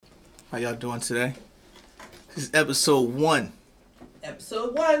How y'all doing today? This is episode 1.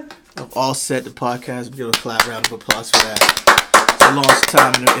 Episode 1 of All Set, the podcast. Give a clap, round of applause for that. It's a long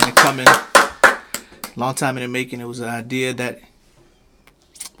time in the coming. Long time in the making. It was an idea that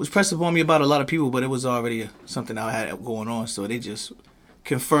was pressed upon me about a lot of people, but it was already something I had going on. So they just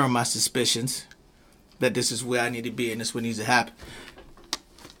confirmed my suspicions that this is where I need to be and this is what needs to happen.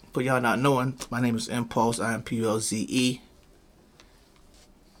 But y'all not knowing, my name is Impulse. I am Pulze.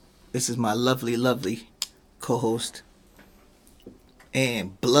 This is my lovely, lovely co-host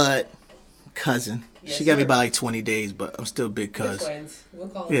and blood cousin. Yes, she got me sir. by like 20 days, but I'm still big We're cuz. twins. We'll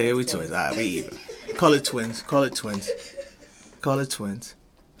call Yeah, them we twins. All right, we even. Call it twins. Call it twins. Call it twins.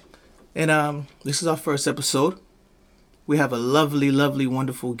 And this is our first episode. We have a lovely, lovely,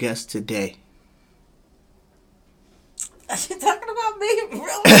 wonderful guest today. Are you talking about me?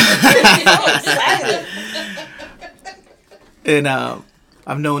 Really? I'm excited. And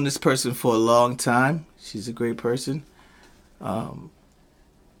I've known this person for a long time. She's a great person.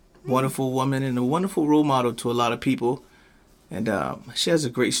 Wonderful woman and a wonderful role model to a lot of people. And she has a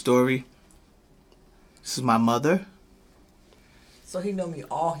great story. This is my mother, So he know me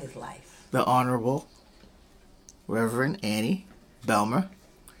all his life. the Honorable Reverend Annie Belmer.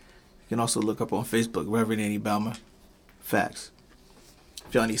 You can also look up on Facebook, Reverend Annie Belmer. Facts.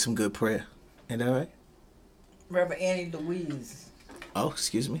 If y'all need some good prayer. Ain't that right? Reverend Annie Louise. Oh,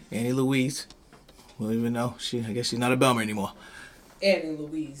 excuse me. Annie Louise. We don't even know. I guess she's not a Belmer anymore. Annie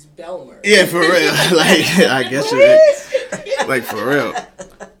Louise Belmer. Yeah, for real. Like, I guess you're like, for real.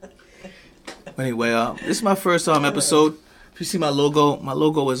 Anyway, this is my first episode. If you see my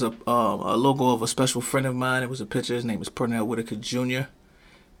logo is a logo of a special friend of mine. It was a picture. His name is Pernell Whitaker Jr.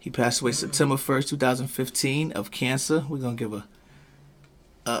 He passed away September 1st, 2015 of cancer. We're going to give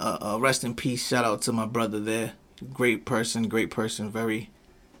a rest in peace shout out to my brother there. Great person, very,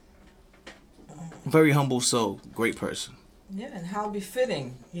 very humble soul, great person. Yeah, and how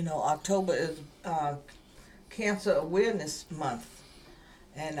befitting. You know, October is Cancer Awareness Month.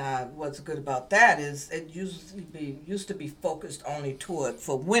 And what's good about that is it used to be focused only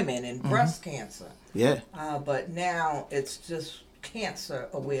for women and breast cancer. Yeah. But now it's just Cancer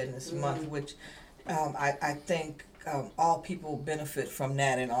Awareness Month, which I think all people benefit from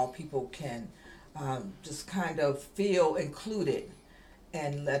that, and all people can just kind of feel included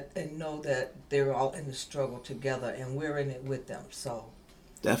and know that they're all in the struggle together, and we're in it with them. So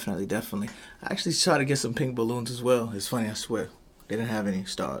Definitely. I actually tried to get some pink balloons as well. It's funny, I swear. They didn't have any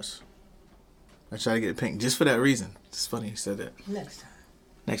stars. I tried to get it pink just for that reason. It's funny you said that.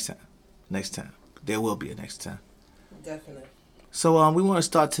 Next time. There will be a next time. Definitely. So we want to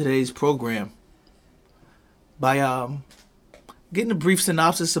start today's program by getting a brief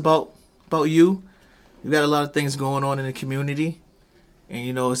synopsis about you. You got a lot of things going on in the community. And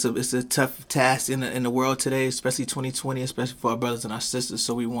you know it's a tough task in the world today, especially 2020, especially for our brothers and our sisters.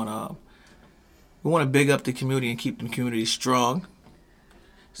 So we want to big up the community and keep the community strong.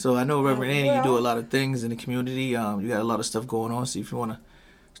 So I know Reverend Annie, you do a lot of things in the community. You got a lot of stuff going on. So if you want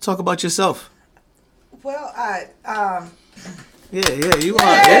to talk about yourself. well, You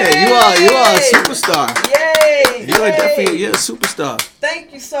are a superstar. Yay! You're a superstar.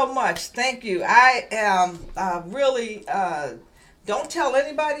 Thank you so much. Thank you. I am really. Don't tell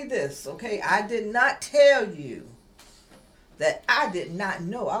anybody this, okay? I did not tell you that I did not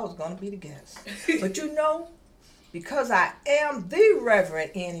know I was going to be the guest. But you know, because I am the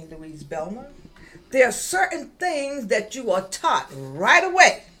Reverend Annie Louise Belmer, there are certain things that you are taught right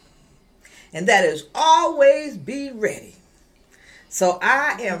away. And that is always be ready. So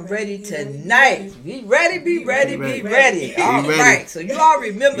I am ready tonight. Be ready. All right. So you all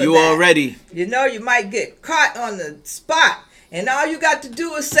remember You that. all ready. You know, you might get caught on the spot. And all you got to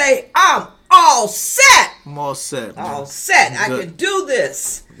do is say, I'm all set. I'm all set. Man. All set. I Good. can do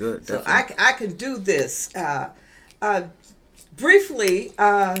this. Good. So Definitely. I can do this. Briefly,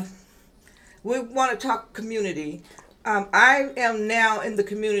 we want to talk community. I am now in the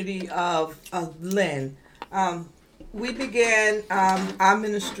community of Lynn. We began our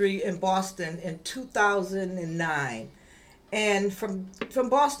ministry in Boston in 2009. And from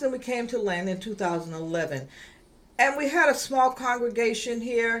Boston, we came to Lynn in 2011. And we had a small congregation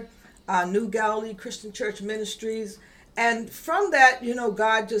here, New Galilee Christian Church Ministries. And from that, you know,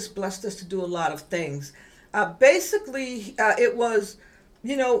 God just blessed us to do a lot of things. Basically, it was,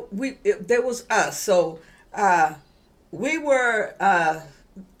 you know, there was us. So we were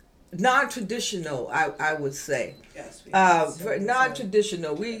non-traditional, I would say. Yes,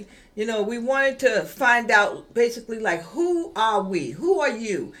 Non-traditional. We We wanted to find out basically like who are we? Who are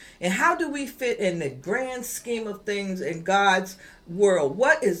you? And how do we fit in the grand scheme of things in God's world?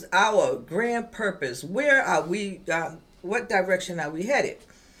 What is our grand purpose? Where are we? What direction are we headed?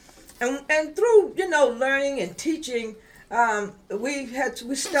 And through learning and teaching, we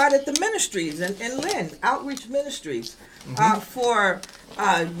started the ministries in Lynn, outreach ministries, for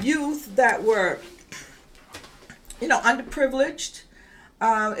youth that were underprivileged.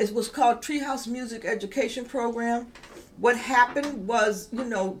 It was called Treehouse Music Education Program. What happened was,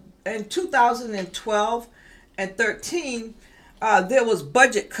 in 2012 and 13, there was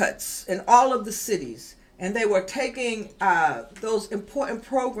budget cuts in all of the cities, and they were taking those important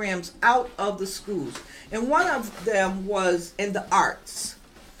programs out of the schools. And one of them was in the arts.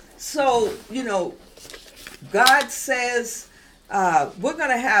 So, God says, we're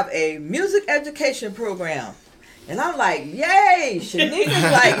going to have a music education program. And I'm like, yay!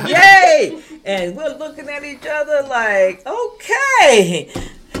 Shanika's like, yay! And we're looking at each other like, okay.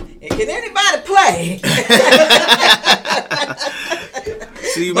 Can anybody play?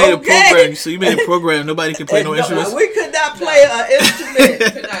 So you made a program. So you made a program. Nobody can play no instruments. We could not play an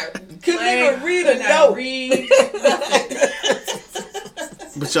instrument. Couldn't even read a note.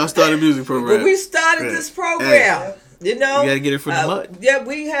 But y'all started a music program. But we started this program. You gotta get it from the mud. Yeah,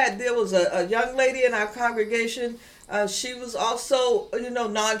 there was a young lady in our congregation. She was also,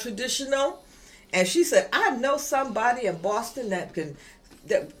 non-traditional. And she said, I know somebody in Boston that can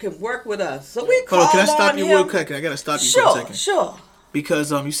work with us. So we called on him. Can I stop you real quick? I gotta stop you for a second. Sure.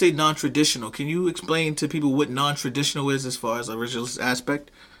 Because you say non-traditional. Can you explain to people what non-traditional is as far as a religious aspect?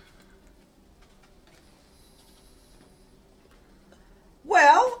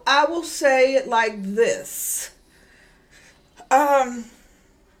 Well, I will say it like this.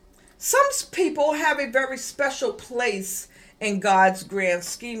 Some people have a very special place in God's grand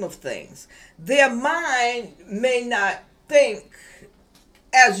scheme of things. Their mind may not think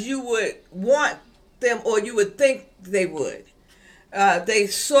as you would want them or you would think they would. They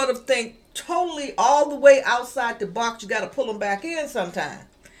sort of think totally all the way outside the box. You got to pull them back in sometime.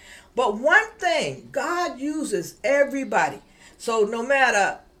 But one thing, God uses everybody. So no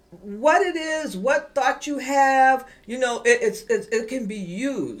matter what it is, what thought you have, it can be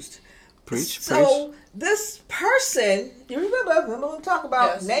used. Preach. So this person, you remember we talk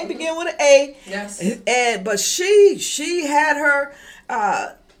about, yes. Name begin with an A. Yes. But she had her.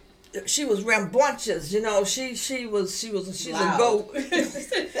 She was rambunctious, She's loud. a go.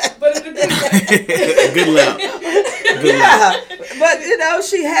 But in a good way. Good loud. Yeah, but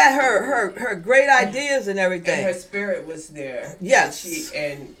she had her great ideas and everything. And her spirit was there. Yes.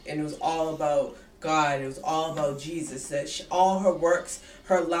 And it was all about God. It was all about Jesus. That all her works,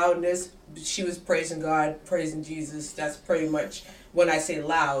 her loudness, she was praising God, praising Jesus. That's pretty much when I say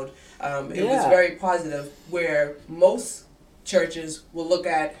loud. It was very positive. Where most churches will look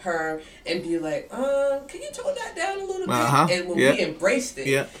at her and be like, can you tone that down a little bit? And when we embraced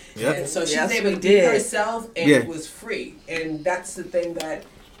it. And so she was able to be herself and it was free. And that's the thing that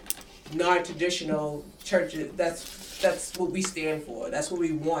non-traditional churches, that's what we stand for. That's what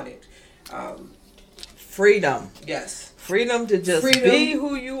we wanted. Freedom. Yes. Freedom to just be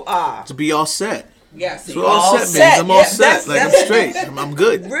who you are. To be all set. Yes. So all set means I'm all set. I'm straight. I'm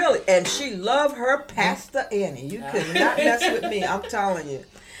good. Really. And she loved her Pastor Annie. You could not mess with me. I'm telling you.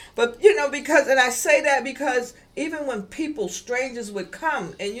 But, and I say that because even when strangers would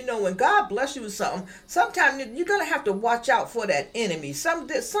come, and when God bless you with something, sometimes you're going to have to watch out for that enemy. There are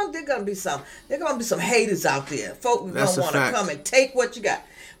going to be some haters out there. Folk are going to want to come and take what you got.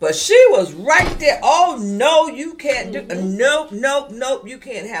 But she was right there. Oh, no, you can't do Nope, you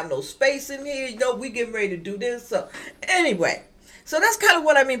can't have no space in here. No, we getting ready to do this. So anyway, so that's kind of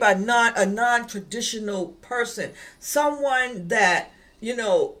what I mean by a non-traditional person. Someone that,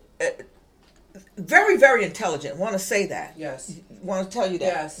 very, very intelligent. Want to say that. Yes. Want to tell you that.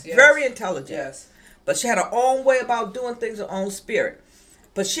 Yes. Very intelligent. Yes. But she had her own way about doing things, her own spirit.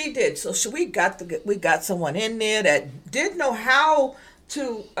 But she did. So we got someone in there that did know how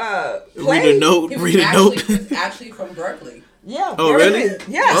to play. Read a note. He was actually from Berkeley. Yeah. Oh, Berkeley. really?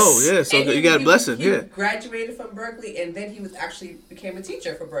 Yes. Oh, yeah. So you got a blessing. He Yeah. graduated from Berkeley, and then he became a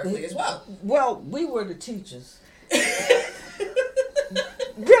teacher for Berkeley as well. Well, we were the teachers.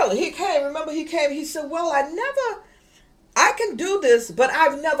 Really, he came. Remember, he came. He said, "Well, I can do this, but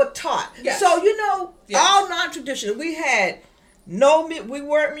I've never taught." Yes. So all non-traditional. We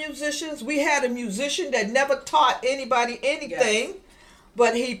weren't musicians. We had a musician that never taught anybody anything. Yes.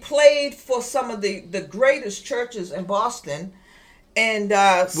 But he played for some of the greatest churches in Boston, and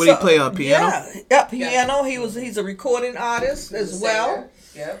what did he play on piano? Yeah, piano. He's a recording artist as well.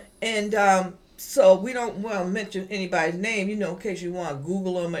 Yep. And so we don't want to mention anybody's name, in case you want to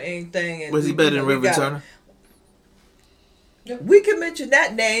Google them or anything. And Was he better than Reverend Turner? We can mention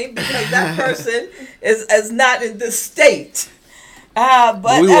that name because that person is not in this state.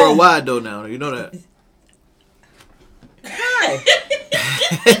 But we worldwide though now. You know that. Hi.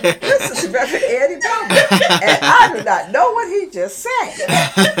 This is Reverend Eddie Bowman, and I do not know what he just said.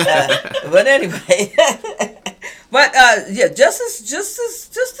 But anyway, just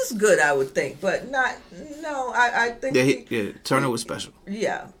as good, I would think, but not. No, I think. Turner was special.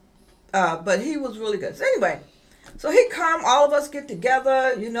 Yeah, but he was really good. So anyway, so he come, all of us get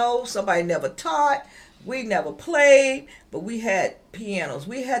together. Somebody never taught. We never played, but we had pianos.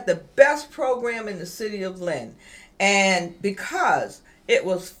 We had the best program in the city of Lynn. And because it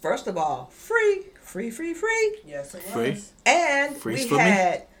was, first of all, free. Yes, it was. Free. And we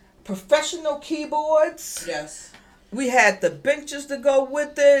had professional keyboards. Yes. We had the benches to go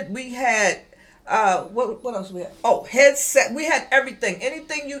with it. We had, what else we had? Oh, headset. We had everything.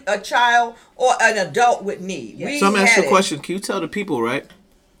 Anything a child or an adult would need. Yes. So I'm going to ask you a question. Can you tell the people, right?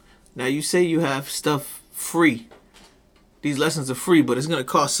 Now, you say you have stuff free. These lessons are free, but it's going to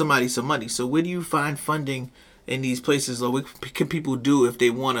cost somebody some money. So where do you find funding in these places, or what can people do if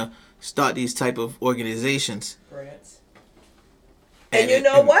they want to start these type of organizations? Grants. And you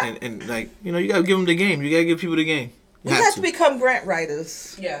know what? And you got to give them the game. You got to give people the game. You have to become grant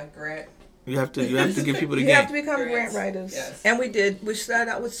writers. Yeah, grant. You have to give people the game. You have to become grant writers. Yes. And we did. We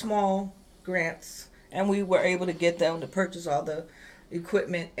started out with small grants, and we were able to get them to purchase all the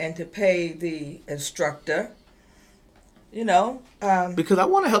equipment and to pay the instructor. Because I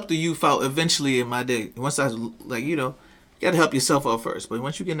want to help the youth out eventually in my day. Once I you got to help yourself out first. But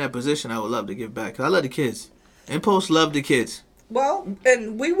once you get in that position, I would love to give back. Cause I love the kids. Impulse love the kids. Well,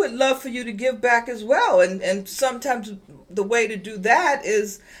 and we would love for you to give back as well. And sometimes the way to do that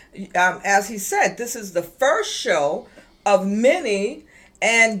is, as he said, this is the first show of many.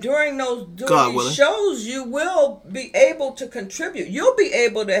 And during these shows, you will be able to contribute. You'll be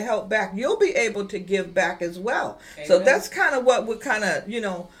able to help back. You'll be able to give back as well. Amen. So that's kind of what we're kind of,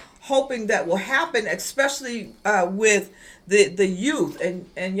 hoping that will happen, especially with the youth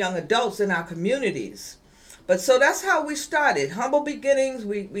and young adults in our communities. But so that's how we started. Humble beginnings.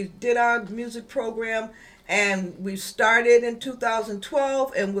 We did our music program. And we started in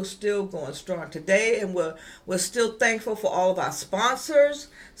 2012, and we're still going strong today, and we're still thankful for all of our sponsors.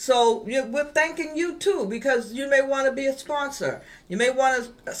 So we're thanking you too, because you may want to be a sponsor. You may want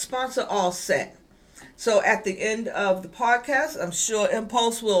to sponsor All Set. So at the end of the podcast, I'm sure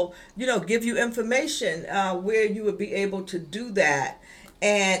Impulse will, give you information where you would be able to do that.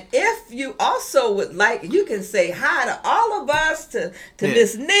 And if you also would like, you can say hi to all of us, to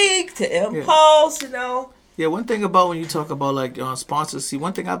Miss Neek, to Impulse, Yeah, one thing about when you talk about sponsors, see,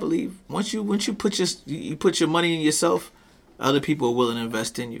 one thing I believe, once you put your money in yourself, other people are willing to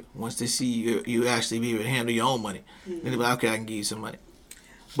invest in you. Once they see you actually be able to handle your own money, then they're like, okay, I can give you some money.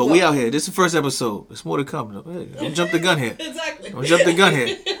 But we out here. This is the first episode. There's more to come. Hey, don't jump the gun here. Exactly. Don't jump the gun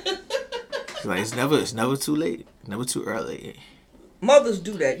here. It's never too late. Never too early. Mothers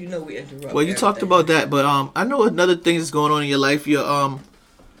do that. We interrupt. Well, you talked about that, but I know another thing that's going on in your life. You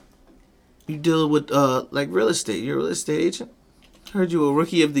deal with real estate. You're a real estate agent. Heard you a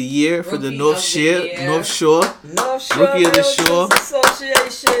Rookie of the Year for the North Shore. Rookie of the Shore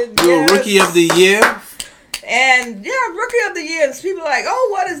Association. You're a Rookie of the Year. And Rookie of the Year. And people are like, oh,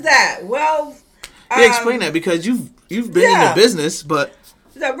 what is that? Well, explain that, because you've been in the business, but.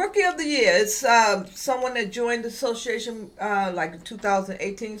 The Rookie of the Year is someone that joined the association in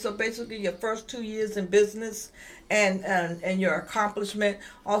 2018. So basically, your first 2 years in business and your accomplishment,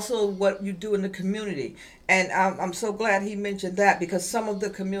 also what you do in the community. And I'm so glad he mentioned that, because some of the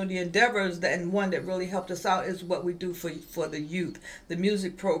community endeavors, and one that really helped us out, is what we do for the youth. The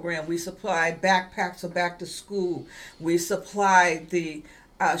music program. We supply backpacks for back to school. We supply the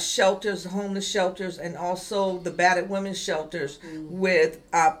shelters, homeless shelters, and also the battered women's shelters with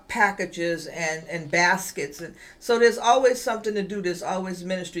packages and baskets. And so there's always something to do. There's always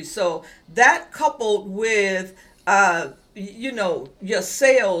ministry. So that coupled with your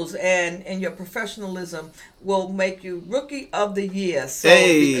sales and your professionalism will make you Rookie of the Year. So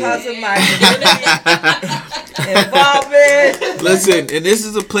because of my community involvement. Listen, and this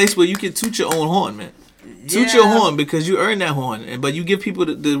is a place where you can toot your own horn, man. Toot your horn, because you earn that horn, but you give people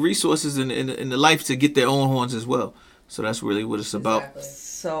the resources and the life to get their own horns as well. So that's really what it's about. Exactly.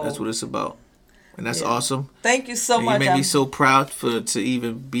 So that's what it's about, and that's awesome. Thank you so much. You made me so proud to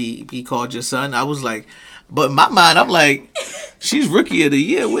even be called your son. I was like, but in my mind, I'm like, she's Rookie of the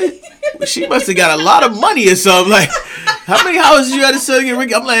Year. She must have got a lot of money or something. Like, How many houses you had to sell to get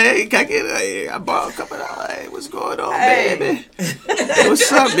Ricky? I'm like, hey, can I get I borrowed a couple of dollars. Hey, what's going on, baby? Hey,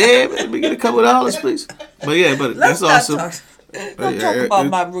 what's up, baby? Let me get a couple of dollars, please. But yeah, but Let's that's awesome. Don't talk about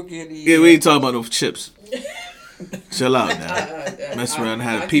my rookie of the year. Yeah, we ain't talking about no chips. Chill out now. Mess around and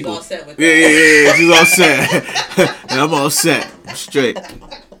have people. All set with Yeah. She's all set. And I'm all set. I'm straight.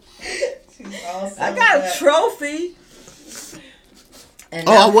 I got a trophy. And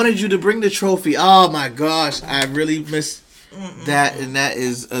I wanted you to bring the trophy. Oh my gosh, I really missed that, and that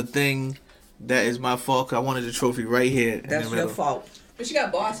is a thing that is my fault. 'Cause I wanted the trophy right here. That's your fault. But she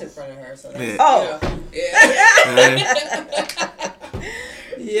got boss in front of her, so that's,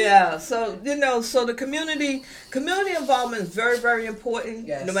 Yeah. So so the community involvement is very, very important.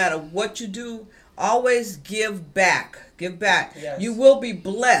 Yes. No matter what you do, always give back. Give back. Yes. You will be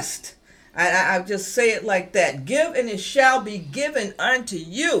blessed. I just say it like that. Give and it shall be given unto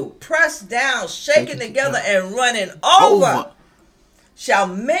you. Pressed down, shaken together, and running over. Shall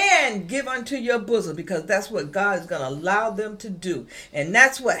man give unto your bosom, because that's what God is going to allow them to do. And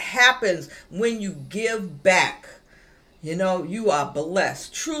that's what happens when you give back. You are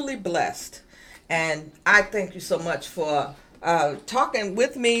blessed, truly blessed. And I thank you so much for talking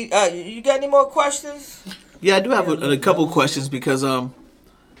with me. You got any more questions? Yeah, I do have a couple questions because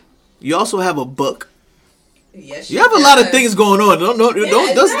you also have a book. Yes, you have a lot of things going on. Let's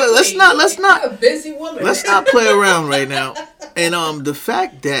not. You're a busy woman. Let's not play around right now. And the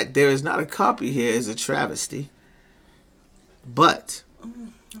fact that there is not a copy here is a travesty. But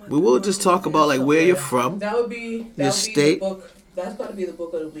we will just talk about like where you're from. That would be your state. The book. That's going to be the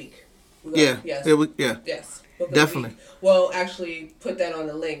book of the week. Yeah. Yes. Yes. Book of Definitely. The week. Well, actually, put that on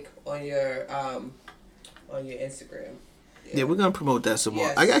the link on your Instagram. Yeah, we're gonna promote that some more.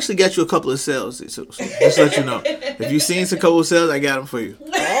 Yes. I actually got you a couple of sales, so just let you know. If you've seen some couple of sales, I got them for you.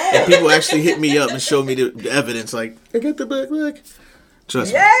 And people actually hit me up and show me the evidence, like I got the book. Look,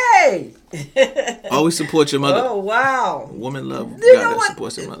 trust me. Yay! Always support your mother. Oh wow! Woman love God You know that what?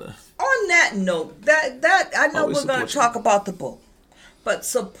 supports their mother. On that note, that I know Always we're going to support talk about the book, but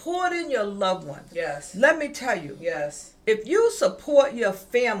supporting your loved ones. Yes. Let me tell you. Yes. If you support your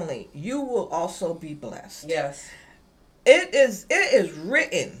family, you will also be blessed. Yes. It is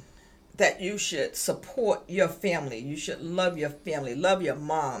written that you should support your family. You should love your family, love your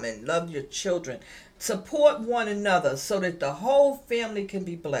mom, and love your children. Support one another so that the whole family can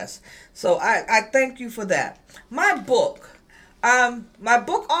be blessed. So I thank you for that. My book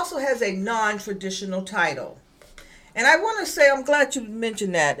also has a non-traditional title. And I want to say, I'm glad you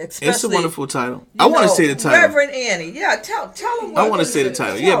mentioned that. Especially, It's a wonderful title. I want to say the title. Reverend Annie. Yeah, tell them what I want to say the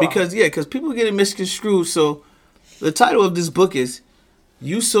title. Yeah, because people get it misconstrued. So the title of this book is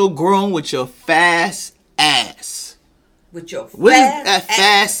 "You So Grown with Your Fast Ass." With your What is that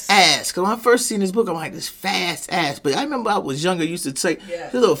fast ass? Because when I first seen this book, I'm like, this fast ass. But I remember I was younger, used to say,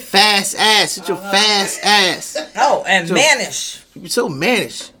 this little fast ass. It's your fast ass. Oh, and mannish. You're so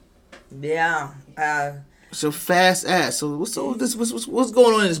mannish. Yeah. So fast ass. So what's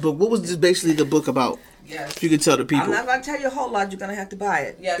going on in this book? What was this basically the book about? Yes. If you could tell the people. I'm not going to tell you a whole lot. You're going to have to buy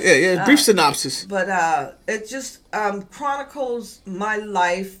it. Yes. Yeah. Brief synopsis. But it just chronicles my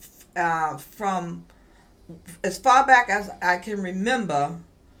life from as far back as I can remember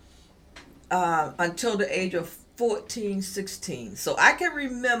until the age of 14, 16. So I can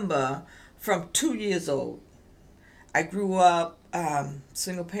remember from 2 years old. I grew up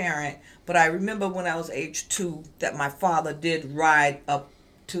single parent, but I remember when I was age 2 that my father did ride up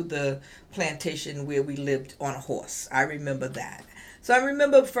to the plantation where we lived on a horse. I remember that. So I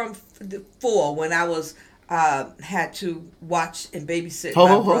remember from 4 when I was had to watch and babysit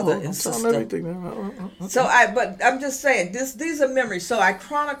my brother and sister. So but I'm just saying, these are memories. So I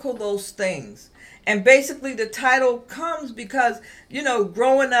chronicle those things. And basically the title comes because,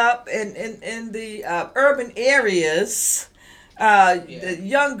 growing up in the urban areas, the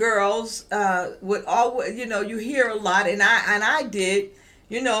young girls would always, you hear a lot, and I did,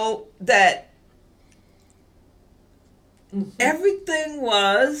 that everything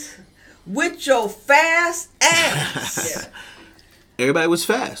was with your fast ass. Everybody was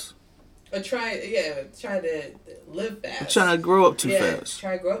fast. Trying to live fast. Trying to grow up too fast.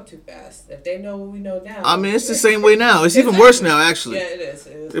 Try to grow up too fast. If they know what we know now. I mean, it's the same way now. It's even worse now, actually. Yeah, it is.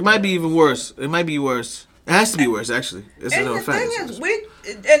 It might be even worse. It might be worse. It has to be worse, actually. It's And another the fact. thing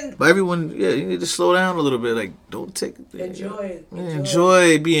is, But everyone, you need to slow down a little bit. Like, don't take...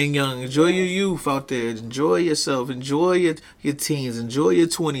 Enjoy being young. Enjoy your youth out there. Enjoy yourself. Enjoy your teens. Enjoy your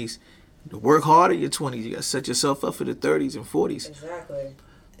 20s. Work hard at your 20s. You got to set yourself up for the 30s and 40s. Exactly.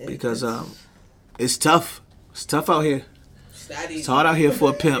 Because it's tough. It's tough out here. It's not easy. It's hard out here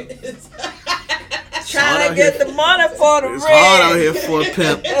for a pimp. trying to get the money for the It's rent. hard out here for a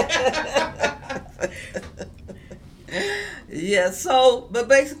pimp. Yeah, so, but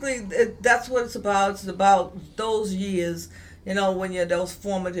basically, that's what it's about. It's about those years, when you're those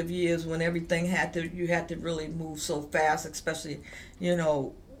formative years when everything you had to really move so fast, especially,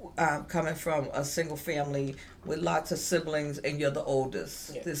 coming from a single family with lots of siblings, and you're the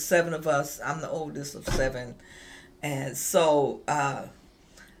oldest. Yeah. There's 7 of us. I'm the oldest of 7. And so,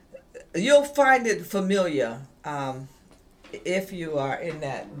 you'll find it familiar if you are in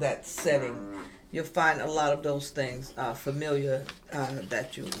that setting. You'll find a lot of those things familiar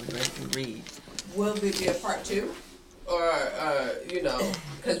that you read. Will there be a part 2? Or,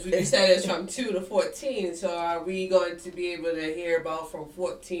 because you said it's from 2 to 14, so are we going to be able to hear about from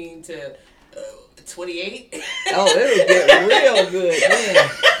 14 to 28? Oh, it'll get real good, man.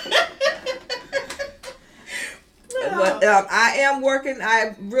 But I am working.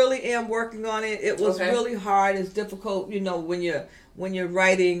 I really am working on it. It was really hard. It's difficult, when you're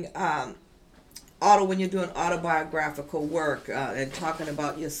writing when you're doing autobiographical work and talking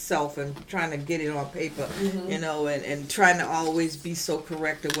about yourself and trying to get it on paper, and trying to always be so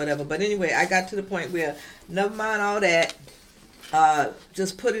correct or whatever. But anyway, I got to the point where never mind all that.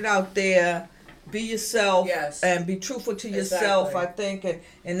 Just put it out there. Be yourself, yes, and be truthful to yourself, I think,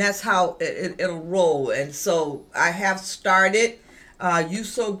 and that's how it'll roll. And so I have started You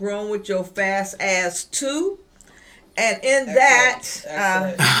So Grown With Your Fast Ass 2. And in that,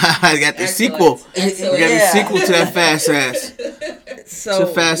 I got the sequel. We got the sequel to that Fast Ass. So to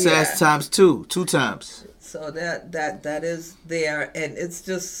Fast Ass times 2 times. So that is there, and it's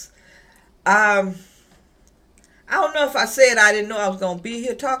just, I don't know if I said I didn't know I was gonna be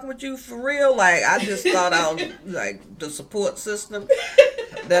here talking with you for real. Like, I just thought I was like the support system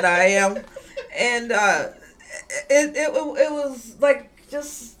that I am, and it was like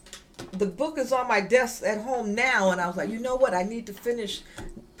just. The book is on my desk at home now, and I was like, you know what? I need to finish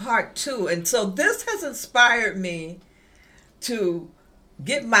part 2. And so this has inspired me to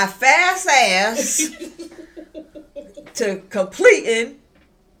get my fast ass to completing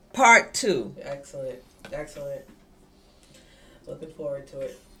part 2. Excellent. Looking forward to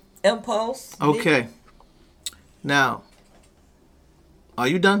it. Impulse. Okay. Now, are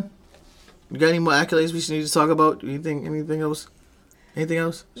you done? You got any more accolades we need to talk about? Anything else? Anything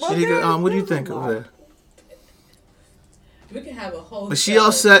else? Well, what do you think over there? We can have a whole But show. she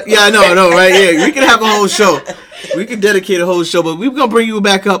all set. Yeah, I know, right? Yeah, we can have a whole show. We can dedicate a whole show, but we're going to bring you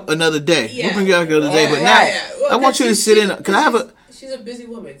back up another day. Yeah. We'll bring you back another day. But now, Well, I want you to sit in. Because I have a... She's a busy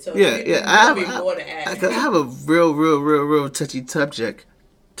woman, so I have a real touchy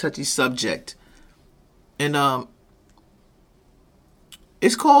subject. And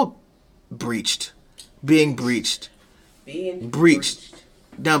it's called breached. Being breached. Breached.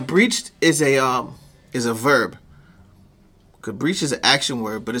 Now, breached is a verb. Because breach is an action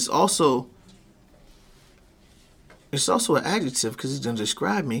word, but it's also an adjective because it's going to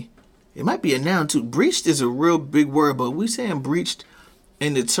describe me. It might be a noun too. Breached is a real big word, but we saying breached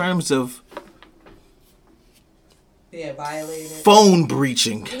in the terms of being violated, phone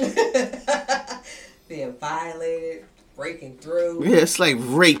breaching, being violated, breaking through. Yeah, it's like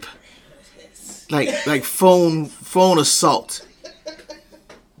rape. Like phone assault.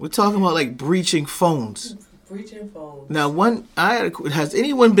 We're talking about like breaching phones. Breaching phones. Now, has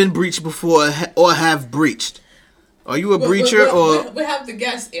anyone been breached before or have breached? Are you a breacher or? We have the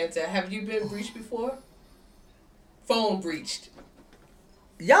guest answer. Have you been breached before? Phone breached.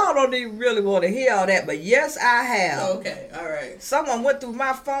 Y'all don't even really want to hear all that, but yes, I have. Okay, all right. Someone went through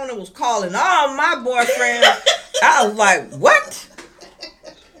my phone and was calling all my boyfriends. I was like, what?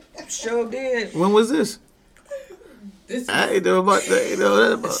 Sure did. When was this? I ain't know about that. You know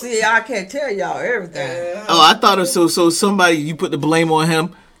that about. See, I can't tell y'all everything. I thought it was so somebody, you put the blame on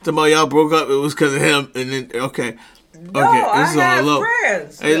him. Somebody y'all broke up, it was because of him, and then okay. No, I have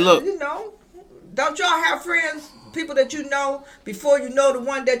friends. Hey, look. Don't y'all have friends? People that you know before you know the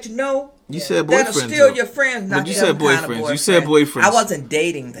one that you know. You said boyfriends. That'll steal your friends. But you said boyfriends. You said boyfriends. I wasn't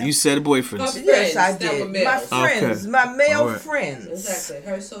dating them. You said boyfriends. Yes, I did. My friends, my male friends. Exactly,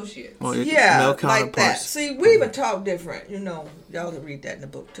 her associates. Well, yeah, like that. See, we even talk different. Y'all can read that in the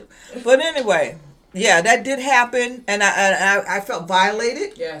book too. But anyway, yeah, that did happen, and I felt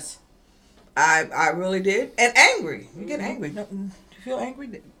violated. Yes, I really did, and angry. You get angry. You feel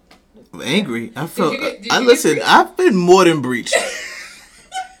angry? Angry. I felt. Listen. I've been more than breached.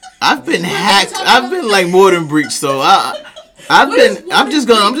 I've been hacked. I've been like more than breached. So I'm just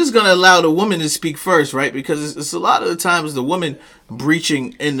gonna allow the woman to speak first, right? Because it's a lot of the times the woman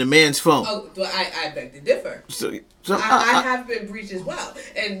breaching in the man's phone. Oh, well, I beg to differ. So I have been breached as well,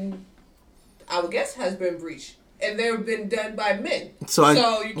 and I would guess, has been breached, and they've been done by men. So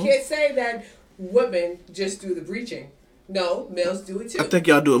You can't say that women just do the breaching. No, males do it too. I think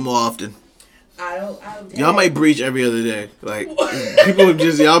y'all do it more often. I don't. Y'all might breach every other day. Like people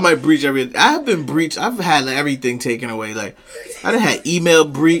just y'all might breach every. I've been breached. I've had like, everything taken away. Like I done had email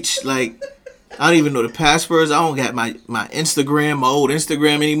breach. Like I don't even know the passwords. I don't got my Instagram, my old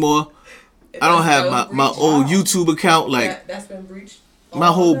Instagram anymore. I don't have my old YouTube account. Like that's been breached. My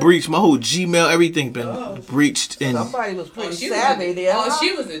whole breach, my whole Gmail, everything been breached. And somebody was pretty savvy there.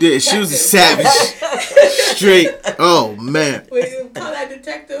 She was a yeah, she was a savage. Straight. Oh man. Wait, you call that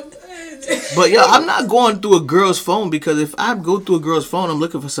detective? But yeah, I'm not going through a girl's phone because if I go through a girl's phone, I'm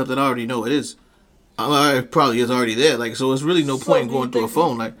looking for something I already know it is. It probably is already there. Like so, it's really no point in going through a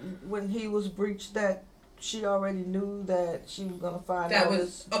phone. Like when he was breached, that she already knew that she was gonna find that out.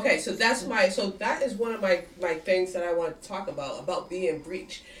 Was okay. So that is one of my things that I want to talk about being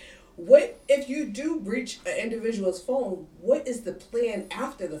breached. What if you do breach an individual's phone? What is the plan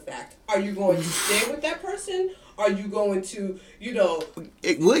after the fact? Are you going to stay with that person? Are you going to,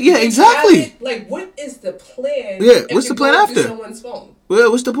 yeah, exactly. Like, what is the plan? Yeah, what's the plan after? Someone's phone?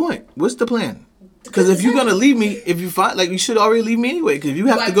 Well, what's the point? What's the plan? Because if you're gonna leave me, if you find you should already leave me anyway. Because if you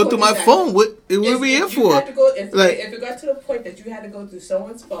have to go through my phone, what are we here for? If it got to the point that you had to go through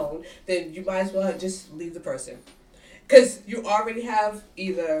someone's phone, then you might as well just leave the person. Because you already have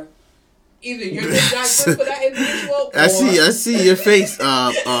either you're just not good for that individual. I see your face,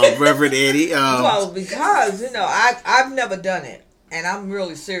 Reverend Eddie. Well, because I've never done it, and I'm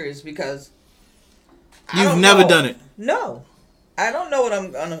really serious because you've never done it. No. I don't know what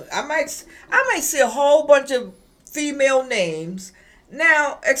I'm gonna. I might see a whole bunch of female names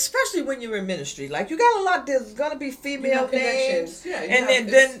now, especially when you're in ministry. Like you got a lot. There's gonna be female names,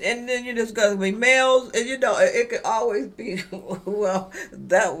 and then you're just gonna be males, and it could always be. Well,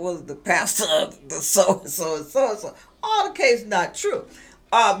 that was the pastor of the so and so. All the case not true,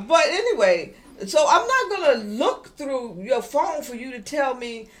 but anyway. So I'm not gonna look through your phone for you to tell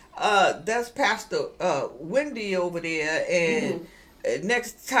me. That's Pastor Wendy over there, and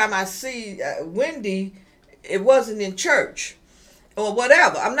next time I see Wendy, it wasn't in church or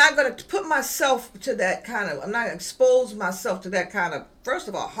whatever. I'm not going to put myself to that kind of. I'm not going to expose myself to that kind of. First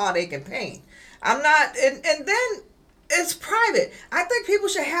of all, heartache and pain. I'm not, and then it's private. I think people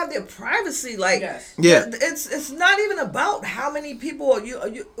should have their privacy. Like, yes. Yeah, it's not even about how many people you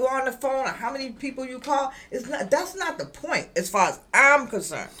are on the phone or how many people you call. It's not. That's not the point as far as I'm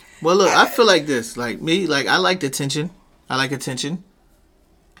concerned. Well, look, I feel like this. Like me, like I like attention. I like attention.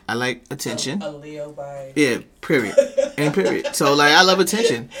 I like attention. A Leo by. Yeah, period. And period. So like I love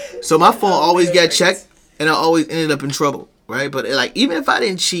attention. So my phone always got checked, and I always ended up in trouble, right? But like even if I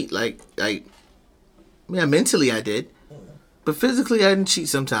didn't cheat, mentally I did. But physically, I didn't cheat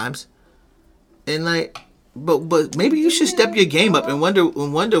sometimes, and but maybe you should step your game up and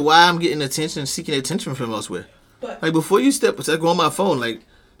wonder why I'm getting seeking attention from elsewhere. But like before you go on my phone, like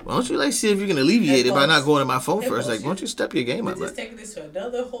why don't you see if you can alleviate it by not going to my phone first? Like why don't you step your game up? You're just taking this to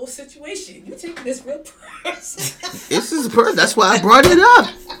another whole situation. You're taking this real personal. This is personal. That's why I brought it up.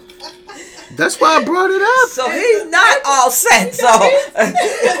 So he's not all set. So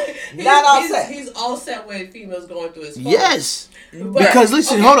not all set. He's all set when females going through his phone. Yes. Because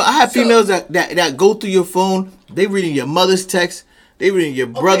listen, hold on. I have females that go through your phone. They reading your mother's text. They reading your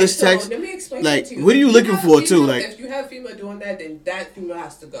brother's text. Let me explain like, to you. What are you looking for too? Like, if you have female doing that, then that female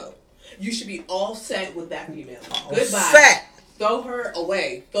has to go. You should be all set with that female. Goodbye. Set. Throw her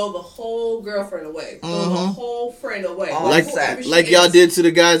away. Throw the whole girlfriend away. Throw the whole friend away. Like y'all did to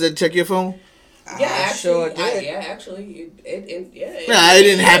the guys that check your phone. Yeah, actually, sure did. It it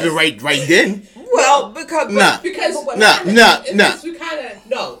didn't happen right then. Well, because we kind of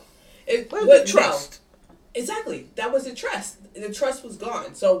no. The trust. No. Exactly, that was the trust. The trust was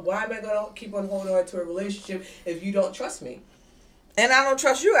gone. So why am I gonna keep on holding on to a relationship if you don't trust me? And I don't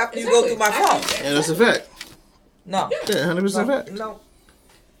trust you after you go through my phone. Yeah, that's a fact. No. Yeah, 100% fact. No.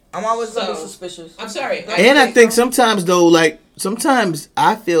 I'm always gonna be suspicious. I'm sorry. And I think sometimes though, sometimes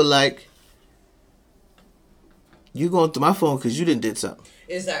I feel like you going through my phone because you did something.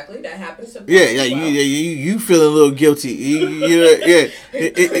 Exactly, that happens sometimes. Yeah, you feeling a little guilty.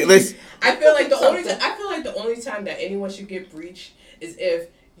 I feel like the only time that anyone should get breached is if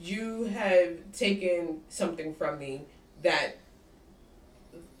you have taken something from me that,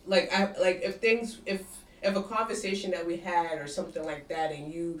 if if a conversation that we had or something like that,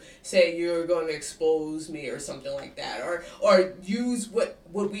 and you say you're going to expose me or something like that, or use what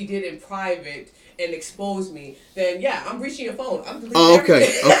we did in private and expose me, then yeah, I'm breaching your phone. I'm deleting everything.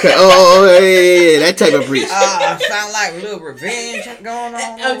 Okay. Yeah, that type of breach. Sound like a little revenge going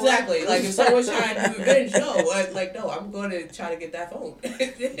on. Exactly. Like if someone's trying to do revenge, no, I'm going to try to get that phone.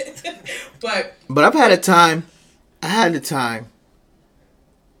 But I had a time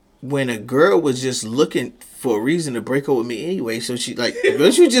when a girl was just looking for a reason to break up with me anyway. So she like,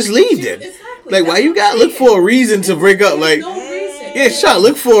 don't you just leave then? Exactly. Like, why you gotta look for a reason to break up? Like, no reason. yeah, try to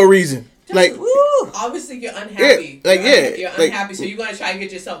look for a reason. Like, obviously you're unhappy. You're unhappy, so you're gonna try to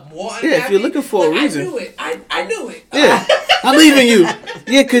get yourself more unhappy. Yeah, if you're looking for a reason. I knew it. I knew it. Yeah, I'm leaving you.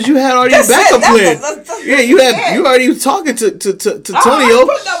 Yeah, because you had already a backup plan. Yeah, you already talking to Tonio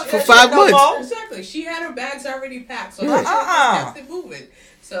for 5 months. Exactly. She had her bags already packed, so Yeah. she just kept it moving.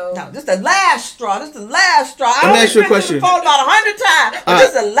 So no, this is the last straw. This is the last straw. Let me ask you a question. I only been to the phone about 100 times, but this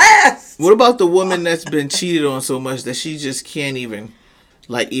is the last. What about the woman that's been cheated on so much that she just can't even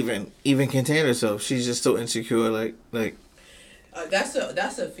contain herself? She's just so insecure. Like. That's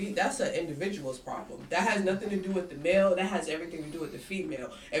an individual's problem. That has nothing to do with the male. That has everything to do with the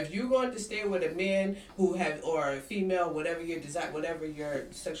female. If you're going to stay with a man or a female, whatever your desire, whatever your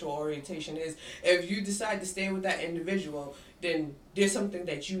sexual orientation is, if you decide to stay with that individual, then there's something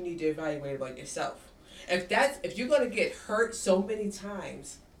that you need to evaluate about yourself. If you're going to get hurt so many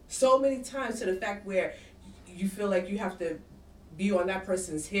times to the fact where you feel like you have to be on that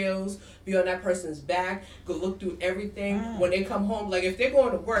person's heels, be on that person's back, go look through everything. When they come home, like if they're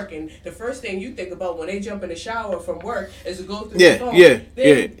going to work and the first thing you think about when they jump in the shower from work is to go through the phone.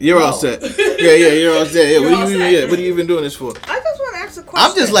 You're all set. You're all set. Yeah, what are you even doing this for? I just want to ask a question.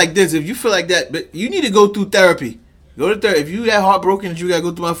 I'm just like this. If you feel like that, but you need to go through therapy. Go to therapy. If you that heartbroken that you gotta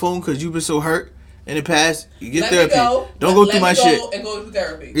go through my phone because you've been so hurt in the past, you get therapy. Don't go through my shit. And go through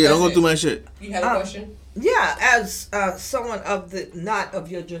therapy. Yeah, don't go through my shit. You had a question? Yeah, as someone of the not of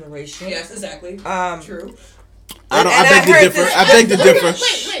your generation. Yes, exactly. True. I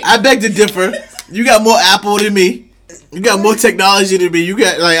beg to differ. You got more Apple than me. You got more technology than me. You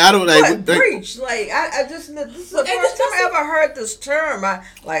got breach. I just this is the first time I ever heard this term. I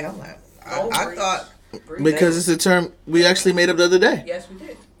thought because it's a term we actually made up the other day. Yes, we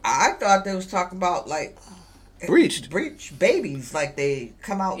did. I thought they was talking about like breach babies, like they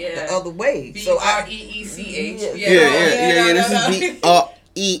come out the other way. So BREECH. Yeah. This is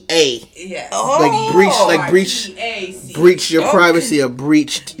BREA. Yeah. Like breach your privacy or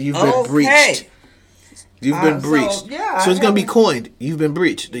breached. You've been breached. You've been breached. So it's gonna be coined. You've been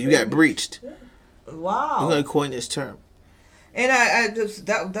breached. You got breached. Wow. We're gonna coin this term. And I just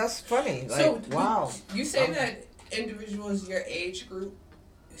that's funny. Like, so wow. You say that individuals your age group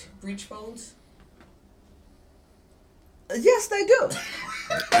breach phones? Yes, they do.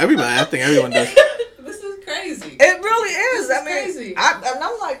 Everybody, I think everyone does. This is crazy. It really is. This is crazy.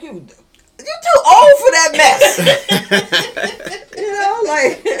 I'm like you. You're too old for that mess.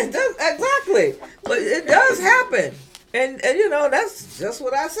 Exactly. But it does happen, and that's just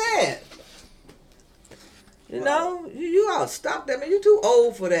what I said. You all stop that, man. You're too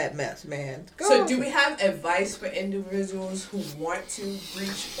old for that mess, man. So do we have advice for individuals who want to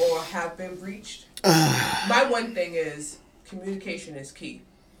breach or have been breached? My one thing is communication is key.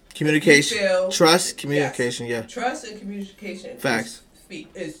 Communication, trust, communication, yes. Trust and communication. Facts.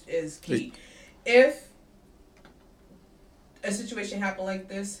 Is key. If a situation happened like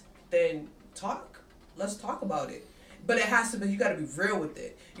this, then talk. Let's talk about it. But it has to be. You got to be real with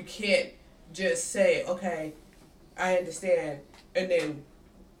it. You can't just say, "Okay, I understand," and then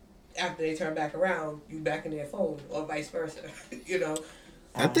after they turn back around, you back in their phone, or vice versa.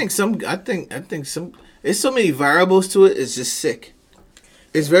 I think some. There's so many variables to it. It's just sick.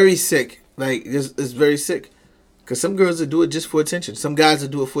 It's very sick. Like it's very sick. Cause some girls will do it just for attention. Some guys will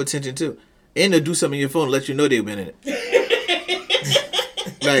do it for attention too, and they'll do something in your phone to let you know they've been in it.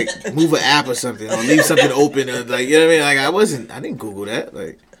 Like move an app or something, or leave something open, or like you know what I mean. Like I didn't Google that.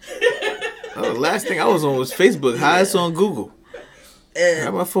 Like the last thing I was on was Facebook. Highest on Google. I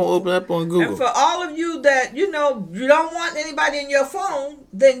have my phone open up on Google. And for all of you that you don't want anybody in your phone,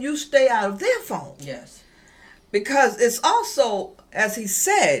 then you stay out of their phone. Yes. Because it's also, as he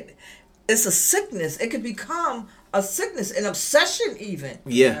said, it's a sickness. It could become a sickness, an obsession even.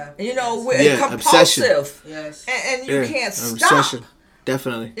 Yeah. We're compulsive. Yes. And you can't stop. Obsession.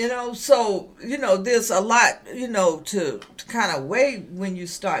 Definitely. So, there's a lot, to kind of weigh when you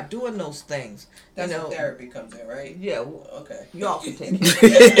start doing those things. That's where therapy comes in, right? Yeah. Okay. Y'all can take it.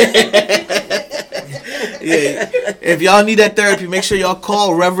 Yeah. If y'all need that therapy, make sure y'all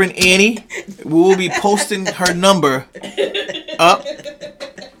call Reverend Annie. We will be posting her number up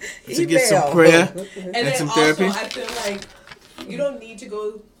to get some prayer and some therapy. I feel like you don't need to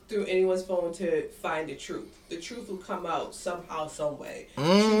go through anyone's phone to find the truth. The truth will come out somehow, some way. The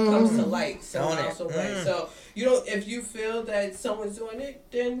truth comes to light somehow, some way. So you don't. If you feel that someone's doing it,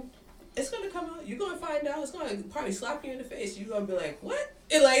 then it's gonna come out. You're gonna find out. It's gonna probably slap you in the face. You're gonna be like, "What?"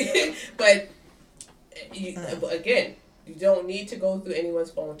 And like, but again, you don't need to go through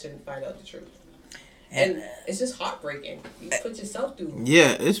anyone's phone to find out the truth. And it's just heartbreaking. You put yourself through.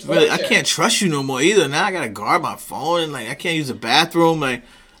 Yeah, it's really. I can't trust you no more either. Now I gotta guard my phone and like I can't use the bathroom. Like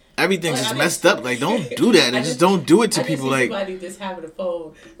everything's just messed up. Like don't do that. And just don't do it to people. Like somebody just having a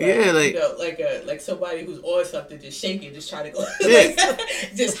phone. Yeah, like you know, like somebody who's on something, just shaking, just trying to go. Yeah.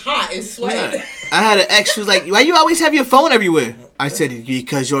 Just hot and sweating. Yeah. I had an ex who was like, "Why you always have your phone everywhere?" I said,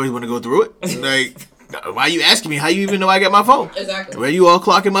 "Because you always want to go through it." Like. Why you asking me? How you even know I got my phone? Exactly. Where you all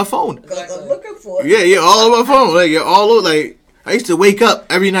clocking my phone? Exactly. I'm looking for it. Yeah, all over my phone. Like you're all over. Like I used to wake up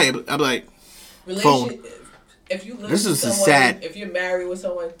every night. I'm like, phone. If you live this with is someone, sad. If you're married with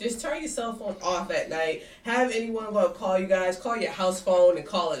someone, just turn your cell phone off at night. Have anyone go call you guys. Call your house phone and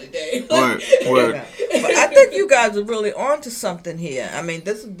call it a day. Word. But I think you guys are really on to something here. I mean,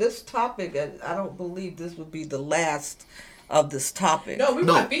 this topic. I don't believe this would be the last of this topic. No, we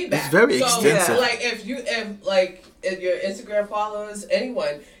want feedback. It's very extensive. Like if your Instagram followers,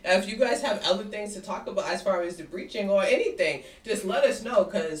 anyone, if you guys have other things to talk about as far as the breaching or anything, just let us know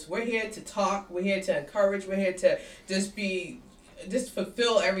because we're here to talk. We're here to encourage. We're here to just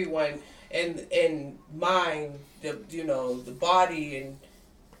fulfill everyone in mind, the body and.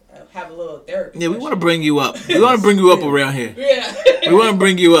 Have a little therapy. Yeah, we want to bring you up. We want to bring you up around here. Yeah. We want to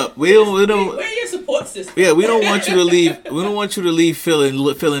bring you up. We don't. We're your support system. Yeah, we don't want you to leave. We don't want you to leave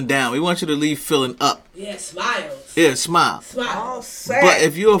feeling down. We want you to leave feeling up. Yeah, smiles. Yeah, smile. Smile. But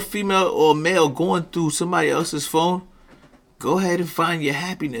if you're a female or male going through somebody else's phone, go ahead and find your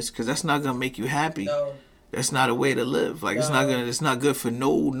happiness because that's not gonna make you happy. No. That's not a way to live. Like it's not good for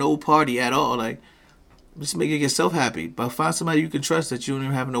no party at all. Like. Just make yourself happy, but find somebody you can trust that you don't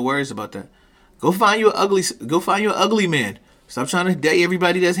even have no worries about that. Go find you an ugly man. Stop trying to date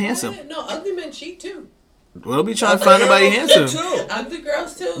everybody that's handsome. No, ugly men cheat too. Well, don't be trying to find nobody handsome. Ugly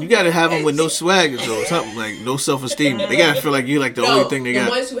girls too. You gotta have them with no swag or something like no self-esteem. They gotta feel like you like the only thing they got.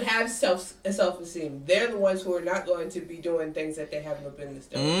 The ones who have self-esteem, they're the ones who are not going to be doing things that they have no business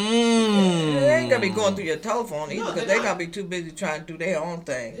doing. They ain't gonna be going through your telephone either because they're gonna be too busy trying to do their own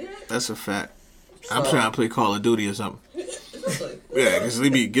thing. Yeah. That's a fact. I'm trying to play Call of Duty or something. Yeah, because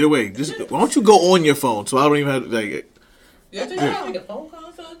get away. Just why don't you go on your phone so I don't even have to like. You have a phone call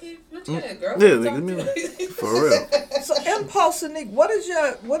or something? What kind of girl? Yeah, for real. So, Impulse Nick, what is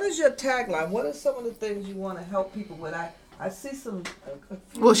your tagline? What are some of the things you want to help people with? I see some.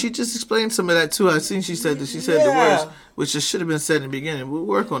 Well, she just explained some of that too. I seen she said the words, which just should have been said in the beginning. We'll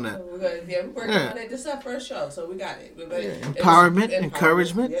work on that. We're working on it. This is our first show, so we got it. Empowerment,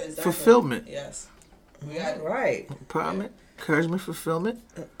 encouragement, fulfillment. Yes, we got it. Right. Empowerment, encouragement, fulfillment.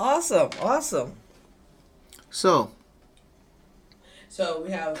 Awesome. So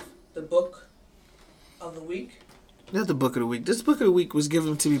we have the book of the week. That's the book of the week. This book of the week was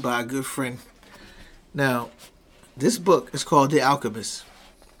given to me by a good friend. Now, this book is called The Alchemist.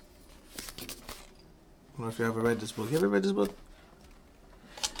 I don't know if you ever read this book. You ever read this book?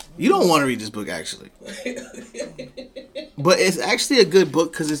 You don't want to read this book, actually. But it's actually a good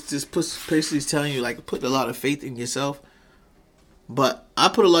book because it's just basically telling you, like, put a lot of faith in yourself. But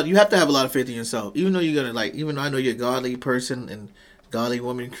you have to have a lot of faith in yourself. Even though even though I know you're a godly person and godly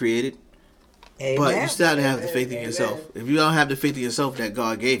woman created. Amen. But you still have to have the faith in yourself. If you don't have the faith in yourself that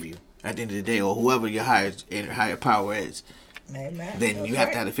God gave you at the end of the day, or whoever your higher power is, Amen. Then you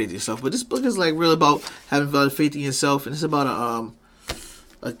have to have the faith in yourself. But this book is like real about having a lot of faith in yourself, and it's about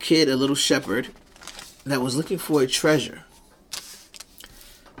a kid, a little shepherd, that was looking for a treasure.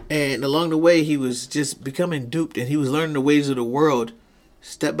 And along the way, he was just becoming duped, and he was learning the ways of the world,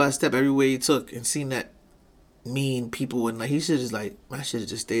 step by step, every way he took, and seeing that mean people and he should just I should have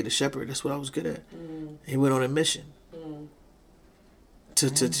just stayed a shepherd. That's what I was good at. He went on a mission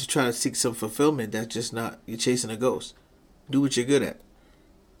to try to seek some fulfillment. That's just not you're chasing a ghost. Do what you're good at.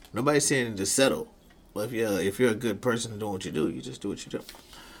 Nobody's saying to settle. But if you're a good person doing what you do, you just do what you do.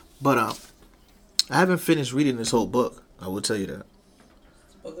 But I haven't finished reading this whole book. I will tell you that.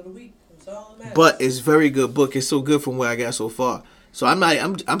 Book of the week. That's all that matters. But it's a very good book. It's so good from where I got so far. So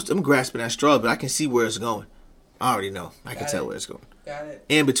I'm grasping at straws, but I can see where it's going. I already know. I can tell where it's going. Got it.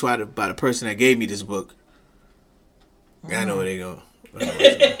 And by the person that gave me this book. I know where they go.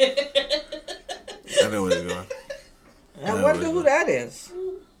 know where they're going. I wonder who that is.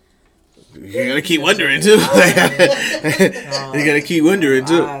 You gotta keep wondering too. You gotta keep wondering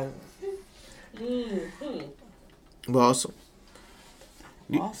too. Well, awesome.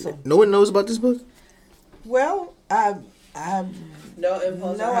 Awesome. No one knows about this book? Well, I No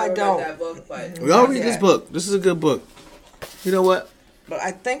impulse. No, I I don't. read that book, but We all read Yeah. this book. This is a good book. You know what? but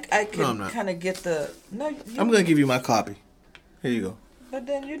I think I No, I'm can not. kind of get the I'm gonna give you my copy. Here you go. But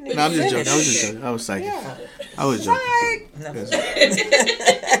then you need No, I'm to just finish. joking. I was just joking. I was psychic. Yeah. I was joking. Right. No.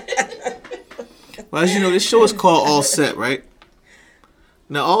 Well, as you know, this show is called All Set, right?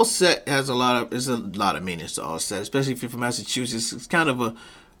 Now, All Set has a lot of meanings to All Set, especially if you're from Massachusetts. It's kind of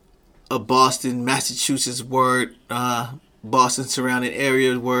a Boston, Massachusetts word, Boston surrounding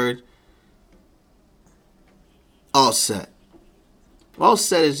area word. All set. All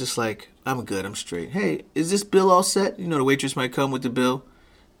set is just like, I'm good, I'm straight. Hey, is this bill all set? You know, the waitress might come with the bill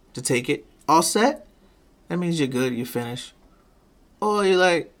to take it. All set? That means you're good, you're finished. Or you're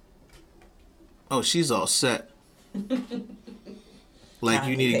like, oh, she's all set. Like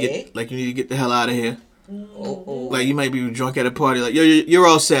you need to get the hell out of here. Oh. Like you might be drunk at a party. Like you're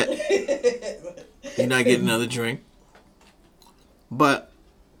all set. You're not getting another drink. But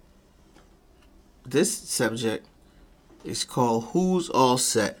this subject is called "Who's All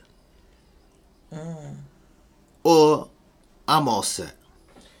Set?" Or "I'm all set."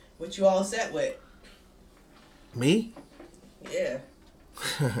 what you all set with? Me? Yeah.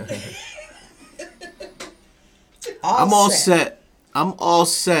 I'm all set. I'm all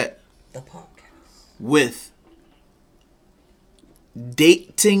set The podcast. with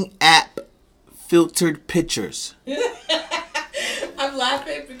dating app filtered pictures. I'm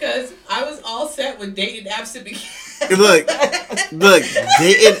laughing because I was all set with dating apps to begin. Look,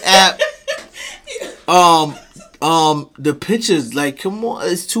 dating app. The pictures, like, come on,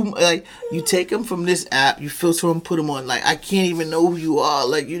 it's too, like, you take them from this app, you filter them, put them on, like, I can't even know who you are,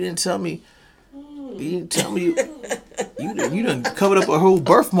 like, you didn't tell me, you done covered up a whole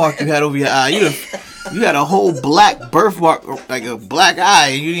birthmark you had over your eye, you had a whole black birthmark, like a black eye,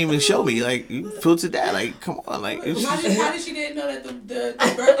 and you didn't even show me, like, you filtered that, like, come on, like, it's How did she didn't know that the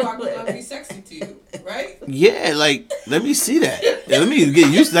birthmark was going to be sexy to you, right? yeah, like, let me see that. Let me get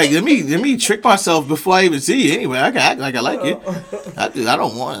used. Like, let me trick myself before I even see you. Anyway, I can act like I like it. I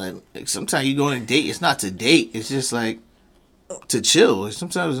don't want it. Like, sometimes you go on a date. It's not to date. It's just like to chill.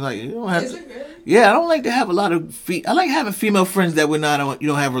 Sometimes it's like you don't have Is to. it really? Yeah, I don't like to have a lot of. I like having female friends that you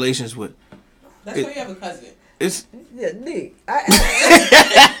don't have relations with. That's why you have a cousin. It's Yeah, neat. I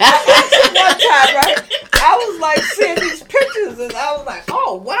one time, right? I was like seeing these pictures and I was like,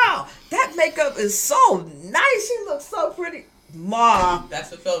 oh wow, that makeup is so nice. She looks so pretty. Ma,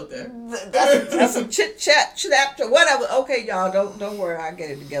 That's a filter. that's some chit chat, whatever. Okay, y'all, don't worry, I'll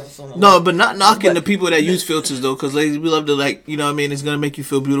get it together soon. no, but not knocking the people that use filters though, because ladies, we love to like, you know what I mean. It's gonna make you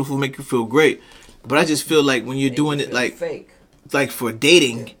feel beautiful, make you feel great. But I just feel like when you're doing it like fake. for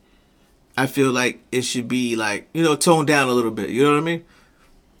dating, I feel like it should be like, you know, toned down a little bit. You know what I mean?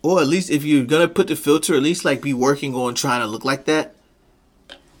 Or at least if you're gonna put the filter, at least like be working on trying to look like that.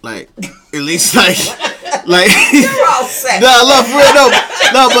 Like at least like You're all set. no, love for real,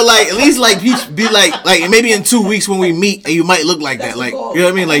 no, but like at least like be like maybe in 2 weeks when we meet, you might look like that. Like you know what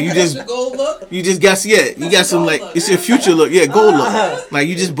I mean? Like you That's just the gold look. you just got you got some like it's your future look, yeah, gold look. Like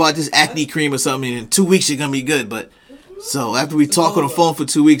you just bought this acne cream or something, and in 2 weeks you're gonna be good, but. So after we talk on the phone for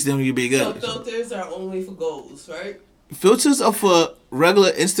 2 weeks, then you'll be So good. filters are only for goals, right? Filters are for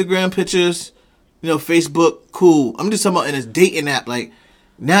regular Instagram pictures, you know, Facebook, cool. I'm just talking about in a dating app. Like,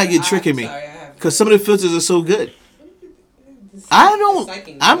 now you're tricking me. Sorry, I have. Because some of the filters are so good. I'm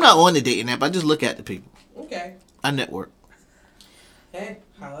not on the dating app. I just look at the people. Okay. I network. Hey,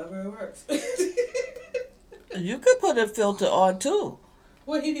 however it works. You could put a filter on too.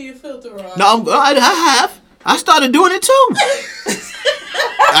 What he need a filter on? No, I have. I started doing it too.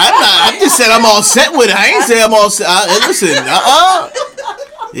 I just said I'm all set with it. I ain't say I'm all set. Listen,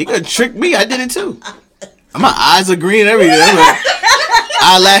 you gonna trick me. I did it too. My eyes are green and everything. Like,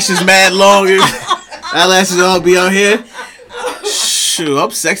 eyelashes mad long. Eyelashes all be out here. Shoot,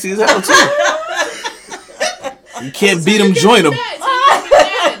 I'm sexy as hell too. You can't beat them, join them.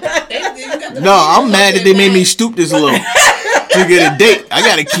 No, I'm mad that they made me stoop this low to get a date.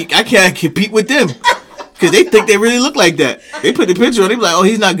 I can't compete with them. Because they think they really look like that. They put the picture on, they be like, oh,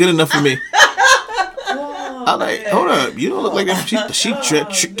 he's not good enough for me. I'm like, hold up, you don't look like that. She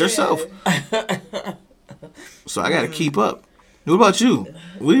tricked herself. So I got to keep up. What about you?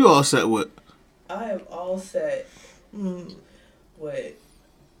 What are you all set with? I am all set with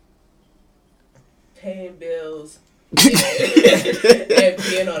paying bills, and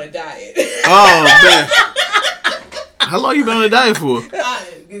being on a diet. Oh man, how long you been on a diet for?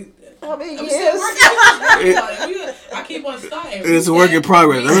 How many I'm years? still working. I keep on starting. It's a work in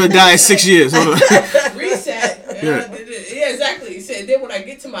progress. I'm on a diet 6 years. Hold on. Reset. Yeah. Yeah, exactly. So then when I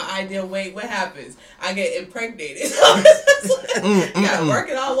get to my ideal weight, what happens? I get impregnated. So gotta work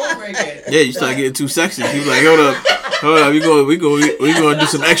it all over again. Yeah, you start getting too sexy. You like, hold up, we gonna do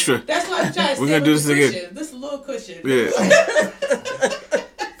some extra. That's why I'm trying to We're gonna do this again. This little cushion. Yeah.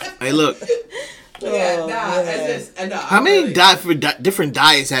 Hey, look. Yeah, it's just, no, How many different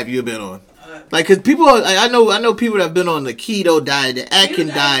diets have you been on? Like, cause people, I know people that have been on the keto diet, the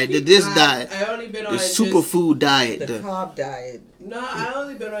Atkins diet, the this diet, I only been on the superfood diet, The carb diet. No, I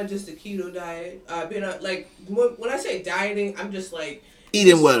only been on just the keto diet. I've been on, like, when I say dieting, I'm just like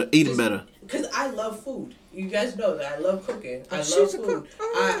eating better. Because I love food. You guys know that I love cooking. I She's love a food.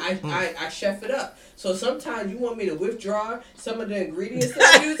 cook. I chef it up. So sometimes you want me to withdraw some of the ingredients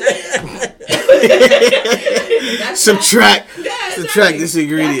that I'm using. Subtract exactly. this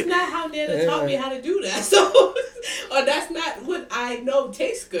ingredient. That's not how Nana taught me how to do that. So, or that's not what I know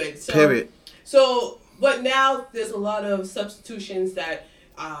tastes good. So, Period. So, but now there's a lot of substitutions that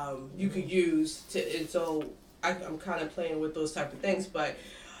you could use and so I'm kind of playing with those type of things, but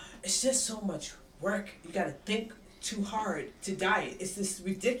it's just so much work. You gotta think too hard to diet. It's just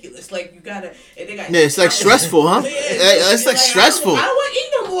ridiculous. Like, you gotta, and they got, Yeah, it's like stressful, huh? It's like stressful. I don't want to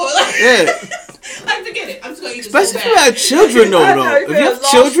eat no more. Like, Yeah. like, forget it. I'm just gonna eat this Especially so if you bad. have children, though. If you have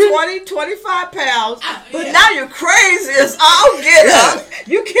children, 20, 25 pounds, but yeah. now you're crazy as all get up.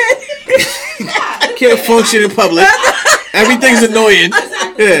 You can't. can't function in public. Everything's annoying.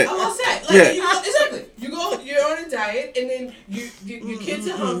 Exactly. Yeah. I'm all set. Like, Yeah. Exactly. You're on a diet, and then your kids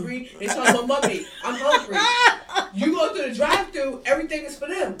are hungry. They talk about, mommy, I'm hungry. You go through the drive-thru, everything is for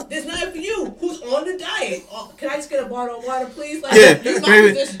them. There's nothing for you. Who's on the diet? Oh, can I just get a bottle of water, please? Like, Yeah. your mouth Maybe.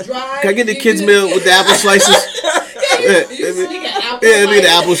 is just dry. Can I get the kids' meal with the apple slices? Yeah, Give me the the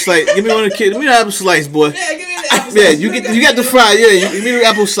apple slice. Give me one of the kids. Give me the apple slice, boy. Yeah, give me the apple Yeah, slice. you got the fry. Yeah, give me the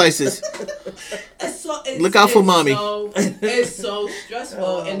apple slices. Look out for mommy. It's so stressful,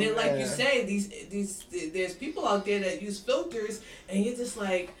 Oh, and then like you man. say, there's people out there that use filters, and you're just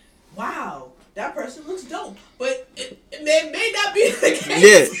like, wow, that person looks dope, but it may not be the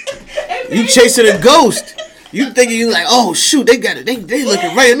case. Yeah, you chasing a ghost. You thinking you like, oh shoot, they got it. They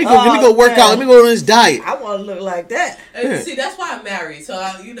looking right. Let me go work out. Let me go on this diet. I want to look like that. And Yeah. see, that's why I'm married. So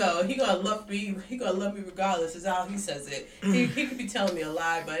he gonna love me. He gonna love me regardless. Is how he says it. He could be telling me a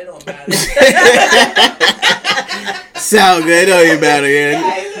lie, but it don't matter. Sound good. It don't even matter,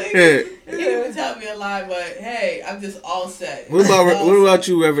 yeah. Yeah. He could be telling me a lie, but hey, I'm just all set. What about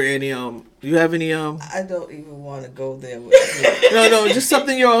you, Reverend Annie? Do you have any I don't even want to go there with you. No, just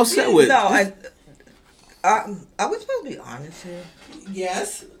something you're all set with. No, I was supposed to be honest here.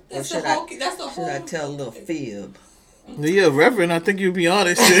 Yes, that's Or the whole. That's the Should I whole. tell a little fib? Yeah, Reverend, I think you'd be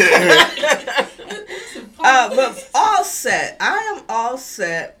honest. But all set. I am all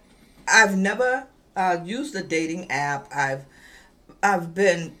set. I've never used a dating app. I've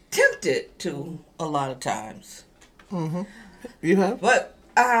been tempted to a lot of times. You have? But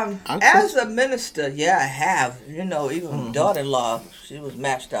as a minister, yeah, I have. You know, even my daughter-in-law, she was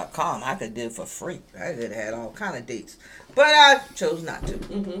Match.com. I could do it for free. I could have had all kind of dates. But I chose not to.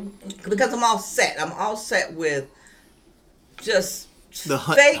 Because I'm all set. I'm all set with just The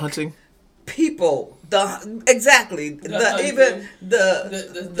fake hunting? people. Exactly. The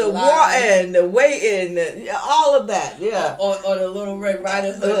war lie. and the waiting, all of that. Yeah. Or the little Red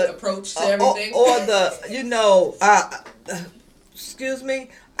Riding Hood approach to everything. Or the excuse me,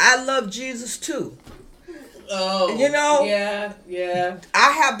 I love Jesus too. Oh, You know? Yeah.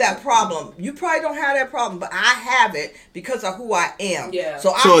 I have that problem. You probably don't have that problem, but I have it because of who I am. Yeah.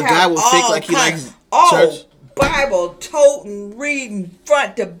 So So I a guy have will fake all like he kinds- likes all church? Bible, toting, reading,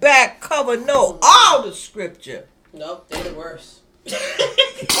 front to back, cover, no, all the scripture. Nope, they're the worst.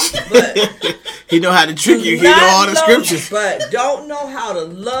 But He know how to trick you. He know all the scriptures. But don't know how to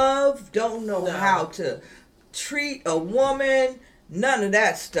love, don't know No. how to treat a woman, none of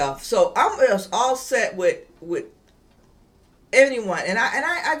that stuff. So I'm just all set with anyone, and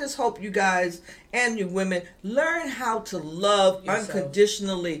I just hope you guys and you women learn how to love Yourself.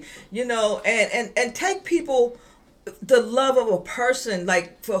 unconditionally, you know, and take people the love of a person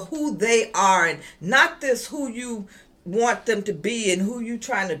like for who they are, and not who you want them to be and who you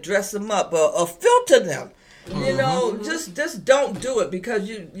trying to dress them up or filter them. You know, just don't do it, because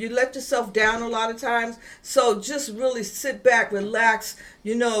you let yourself down a lot of times. So just really sit back, relax.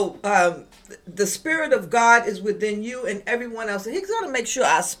 You know, the Spirit of God is within you and everyone else, and He's going to make sure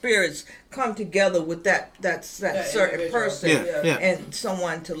our spirits come together with that certain person and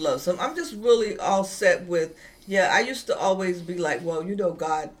someone to love. So I'm just really all set with. Yeah, I used to always be like, well, you know,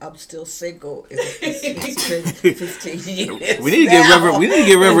 God, I'm still single. It's been 15 years. We need to get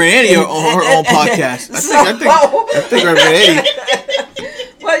Reverend Annie on her own podcast. I think Reverend Annie.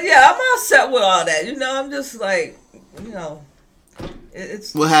 But yeah, I'm all set with all that. You know, I'm just like, you know,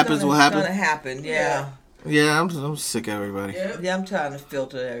 it's what happens. Gonna happen. Yeah. Yeah, I'm sick of everybody. Yeah, I'm trying to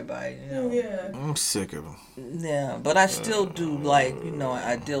filter everybody. You know. Yeah. I'm sick of them. Yeah, but I still do like, you know,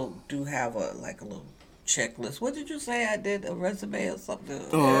 I do have a little checklist. What did you say? I did a resume or something.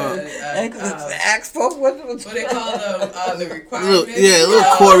 Ask for what they call them, the requirements. A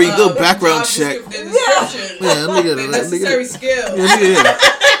little query, little background check. Let me get it. Necessary skills.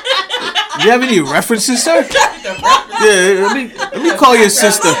 You have any references, sir? Let me call your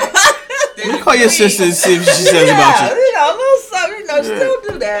sister. Let me call your sister and see if she says about you. You know, a little something. You know, still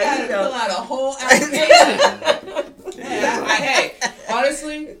do that. You know, fill out a whole application. Hey,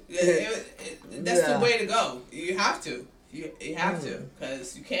 honestly. That's the way to go. You have to. You have to,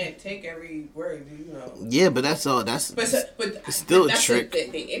 because you can't take every word. You know. Yeah, but that's all. But it's still a trick.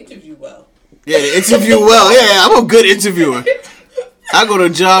 They interview well. Yeah, they interview well. Yeah, I'm a good interviewer. I go to a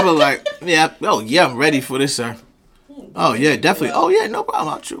job and like, I'm ready for this, sir. Oh yeah, definitely. Oh yeah, no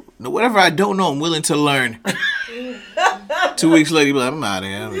problem. Whatever I don't know, I'm willing to learn. 2 weeks later, you be like, I'm out of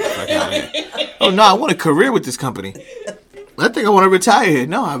here. Fuck out of here. Oh no, I want a career with this company. I think I want to retire here.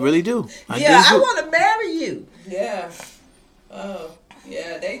 No, I really do. I want to marry you. Yeah. Oh,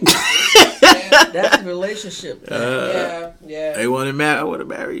 yeah. That's a relationship. Yeah. They want to marry. I want to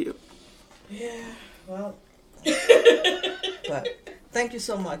marry you. Yeah. Well. But thank you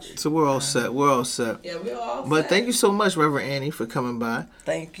so much. So we're all set. We're all set. Yeah, we're all set. But thank you so much, Reverend Annie, for coming by.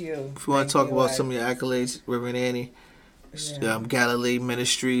 Thank you. If you want to talk about some of your accolades, Reverend Annie, Galilee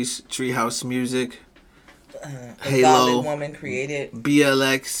Ministries, Treehouse Music. Halo, Godly Woman created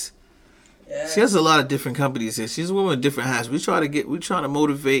BLX. She has a lot of different companies here. She's a woman with different hats. We try to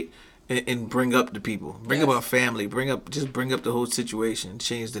motivate and bring up the people, bring up our family, bring up the whole situation,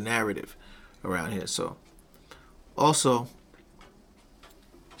 change the narrative around here. So, also,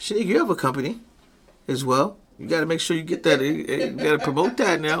 Shanique, you have a company as well. You got to make sure you get that. You got to promote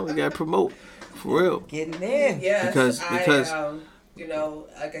that now. You got to promote for real. Getting in, because. You know,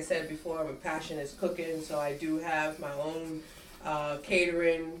 like I said before, my passion is cooking, so I do have my own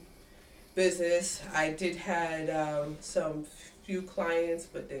catering business. I did had some few clients,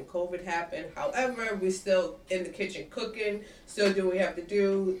 but then COVID happened. However, we're still in the kitchen cooking, still do what we have to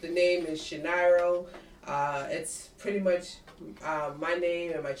do. The name is Shanairo. It's pretty much my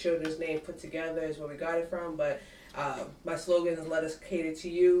name and my children's name put together is where we got it from, but my slogan is "Let us cater to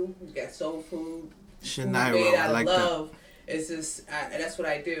you." We got soul food, Shanairo, made out I like of love. that. It's just that's what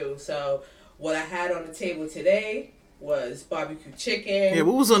I do. So what I had on the table today was barbecue chicken. Yeah,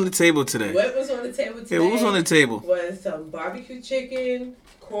 what was on the table today? What was on the table today? Yeah, what was on the table? Was some barbecue chicken,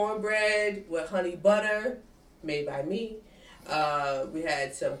 cornbread with honey butter, made by me. We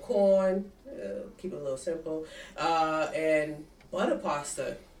had some corn, keep it a little simple, and butter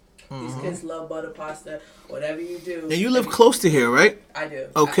pasta. These kids love butter pasta. Whatever you do. And you live close to here, right? I do.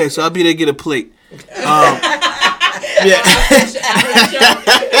 Okay, so I'll be there to get a plate.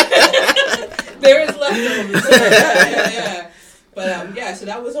 There is leftovers. Yeah. But so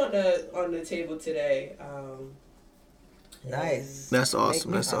that was on the table today. Nice. That's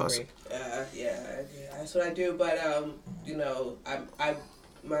awesome. That's awesome. Yeah, that's what I do. But you know,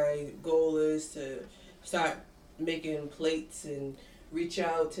 my goal is to start making plates and reach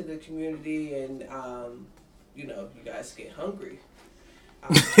out to the community, and you know, you guys get hungry.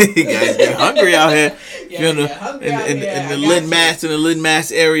 You guys get hungry out here. In the Lynn,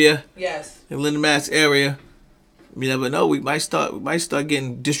 Mass area. Yes. In Lynn, Mass area. You never know. We might start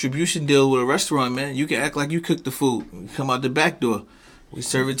getting distribution deal with a restaurant, man. You can act like you cook the food. You come out the back door. We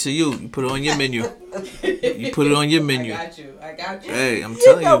serve it to you. You put it on your menu. You put it on your menu. I got you. Hey, I'm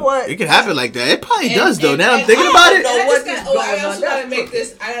telling you, what? it can happen like that. It probably does though. Now I'm thinking about it. I also gotta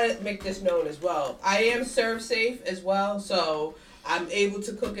make this known as well. I am Serve Safe as well, so I'm able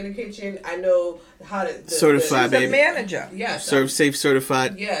to cook in the kitchen. I know how to certified, baby. The manager. Yes. Serve Safe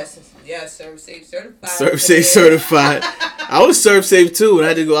certified. Yes. Serve Safe certified. Serve Safe certified. I was Serve Safe too, and I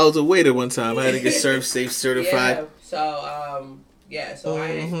had to go. I was a waiter one time. I had to get Serve Safe certified. Yeah. So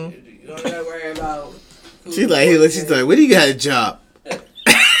I you don't gotta worry about. She's like, what do you got a job?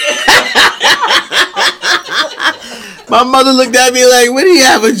 My mother looked at me like, when do you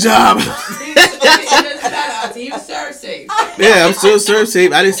have a job? He was serve safe. Yeah, I'm still serve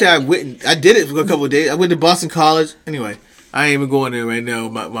safe. I didn't say I went. I did it for a couple of days. I went to Boston College. Anyway, I ain't even going there right now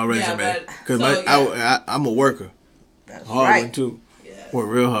with my resume. Because I'm a worker. That's Hard right. one, too. Yeah. Work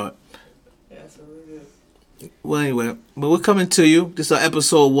real hard. That's really good. Well, anyway, but we're coming to you. This is our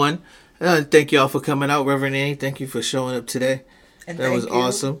episode 1. Thank y'all for coming out, Reverend Annie. Thank you for showing up today. And That was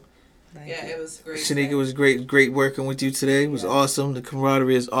awesome. Yeah, it was great. Shanika, was great working with you today. It was awesome. The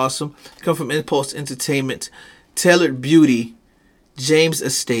camaraderie is awesome. Come from Impulse Entertainment, Tailored Beauty, James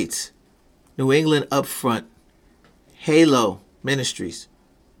Estates, New England Upfront, Halo Ministries.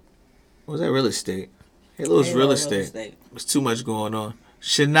 What was that real estate? Halo's real estate. There's too much going on.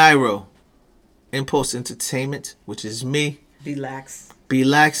 Shanairo, Impulse Entertainment, which is me. Relax.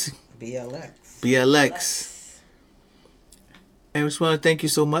 BLX. BLX. And we just want to thank you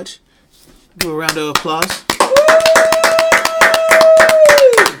so much. Give a round of applause.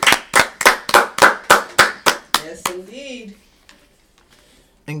 Yes, indeed.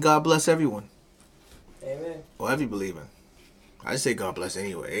 And God bless everyone. Amen. Or every believer. I say God bless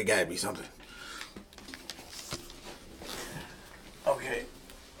anyway. It gotta be something. Okay.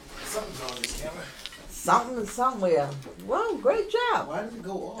 Something's on this camera. Something somewhere. Well, great job. Why did it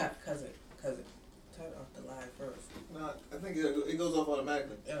go off? Cousin. Turn off the line first. No, I think it goes off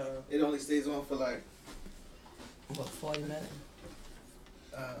automatically. It only stays on for like... What, 40 minutes?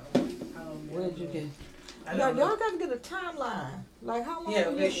 Where'd you get? I Y'all don't know. got to get a timeline. Like, how long Yeah,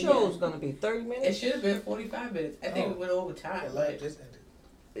 is this show's going to be? 30 It minutes? should have been 45 minutes. I think Oh. it went over time. The light just ended.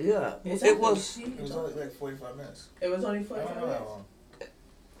 Yeah. Is It that was... the machine? It was only like 45 minutes. It was only I 45 don't know minutes. how long.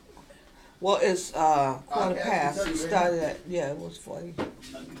 Well, it's quarter I can past. tell It you right started at... Yeah, it was 40. I can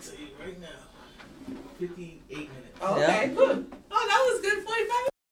tell you right now. 58 minutes. Oh, Yeah. okay, good. Oh, that was good. 45